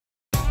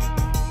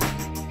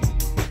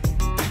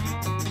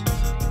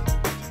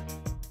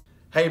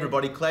Hey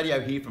everybody, Claudio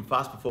here from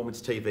Fast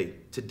Performance TV.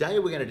 Today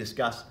we're going to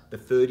discuss the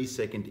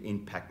 30-second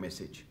impact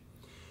message.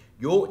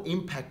 Your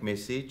impact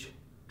message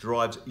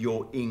drives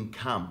your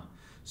income.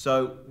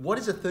 So what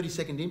is a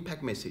 30-second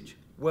impact message?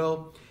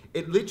 Well,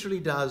 it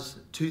literally does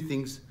two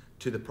things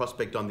to the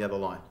prospect on the other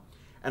line.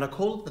 And I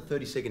call it the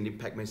 30-second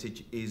impact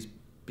message is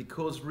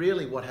because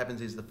really what happens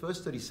is the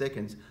first 30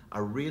 seconds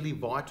are really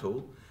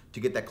vital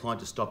to get that client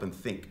to stop and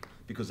think,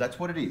 because that's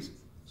what it is.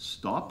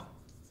 Stop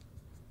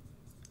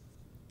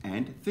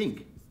and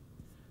think.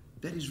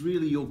 That is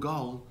really your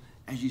goal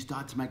as you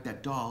start to make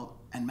that dial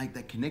and make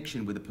that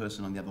connection with the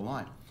person on the other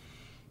line.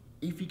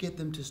 If you get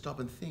them to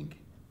stop and think,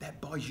 that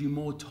buys you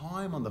more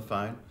time on the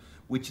phone,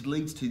 which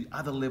leads to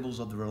other levels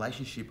of the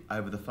relationship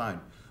over the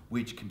phone,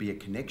 which can be a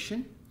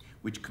connection,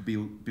 which could be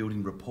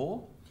building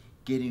rapport,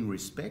 getting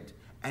respect,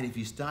 and if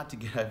you start to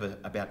get over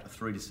about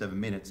 3 to 7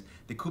 minutes,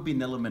 there could be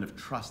an element of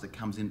trust that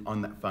comes in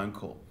on that phone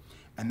call.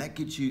 And that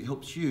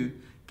helps you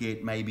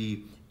get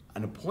maybe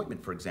an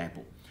appointment, for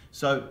example.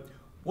 So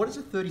what does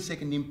a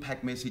 30-second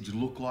impact message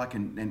look like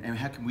and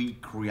how can we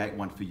create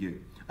one for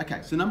you?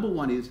 Okay, so number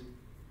one is,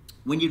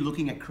 when you're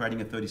looking at creating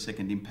a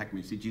 30-second impact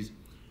message, is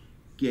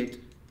get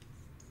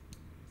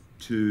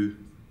to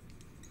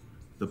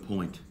the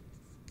point.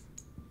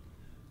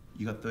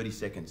 You got 30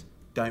 seconds.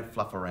 Don't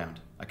fluff around,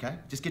 okay?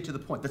 Just get to the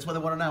point. That's what they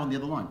want to know on the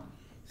other line.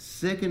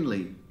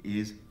 Secondly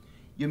is,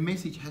 your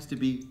message has to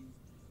be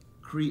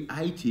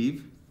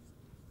creative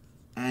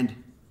and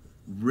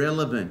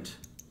relevant.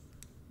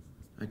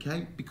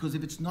 Okay? Because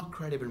if it's not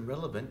creative and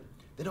relevant,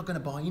 they're not going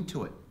to buy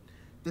into it.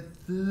 The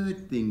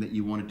third thing that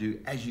you want to do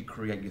as you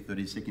create your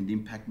 30-second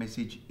impact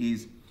message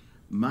is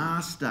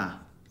master.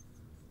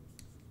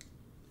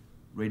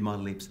 Read my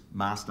lips,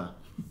 master.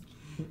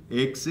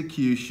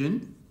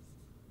 Execution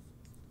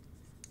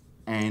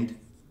and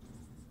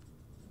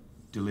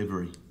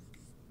delivery.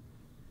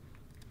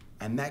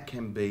 And that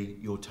can be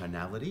your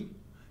tonality,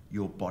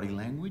 your body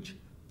language,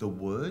 the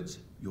words,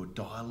 your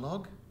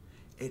dialogue.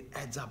 It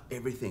adds up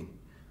everything.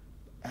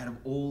 Out of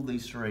all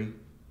these three,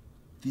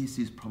 this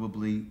is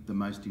probably the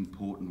most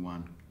important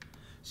one.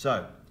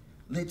 So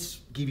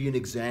let's give you an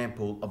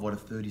example of what a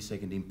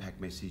 30-second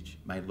impact message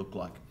may look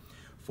like.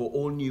 For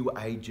all new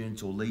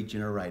agents or lead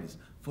generators,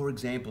 for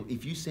example,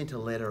 if you sent a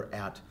letter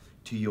out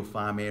to your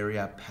farm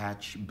area,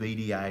 patch,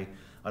 BDA,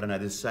 I don't know,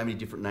 there's so many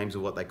different names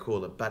of what they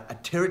call it, but a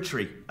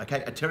territory,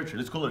 okay, a territory,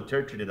 let's call it a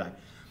territory today.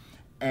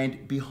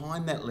 And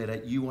behind that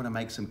letter, you want to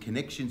make some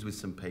connections with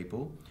some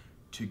people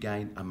to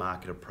gain a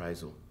market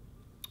appraisal.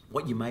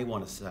 What you may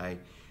want to say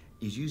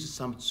is use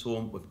some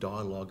form of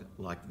dialogue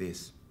like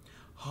this.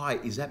 Hi,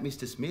 is that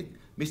Mr. Smith?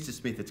 Mr.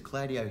 Smith, it's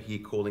Claudio here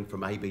calling from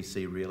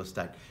ABC Real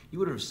Estate. You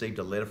would have received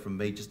a letter from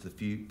me just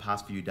the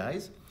past few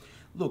days.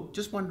 Look,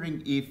 just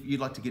wondering if you'd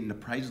like to get an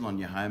appraisal on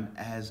your home,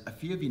 as a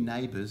few of your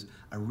neighbours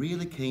are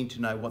really keen to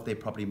know what their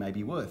property may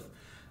be worth.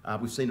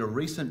 We've seen a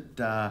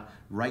recent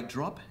rate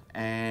drop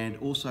and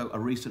also a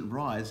recent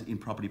rise in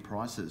property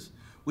prices.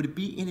 Would it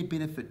be any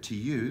benefit to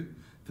you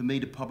for me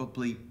to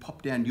probably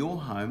pop down your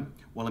home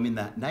while I'm in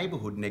that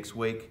neighbourhood next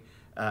week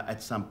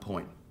at some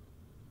point?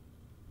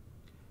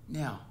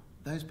 Now,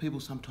 those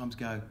people sometimes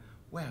go,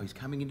 wow, he's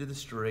coming into the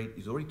street,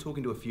 he's already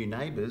talking to a few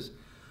neighbours.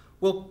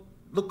 Well,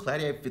 look,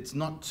 Claudio, if it's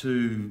not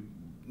too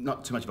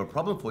much of a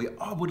problem for you,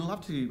 I would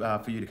love to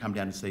for you to come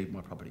down and see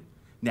my property.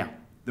 Now,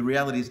 the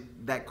reality is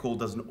that call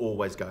doesn't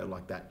always go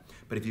like that.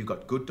 But if you've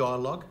got good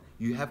dialogue,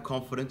 you have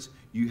confidence,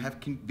 you have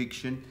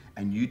conviction,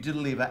 and you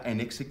deliver and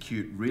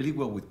execute really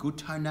well with good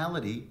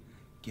tonality,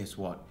 guess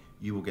what?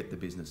 You will get the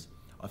business.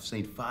 I've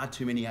seen far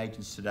too many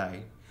agents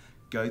today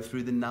go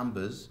through the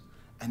numbers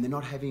and they're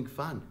not having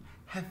fun.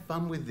 Have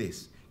fun with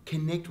this.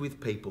 Connect with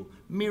people,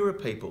 mirror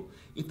people.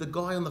 If the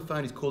guy on the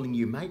phone is calling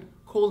you mate,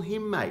 call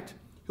him mate.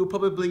 He'll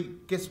probably,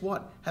 guess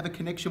what? Have a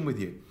connection with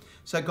you.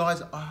 So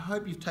guys, I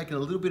hope you've taken a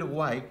little bit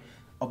away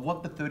of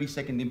what the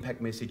 30-second impact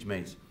message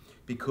means.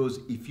 Because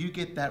if you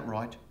get that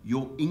right,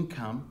 your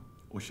income,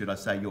 or should I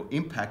say your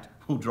impact,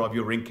 will drive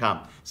your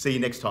income. See you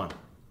next time.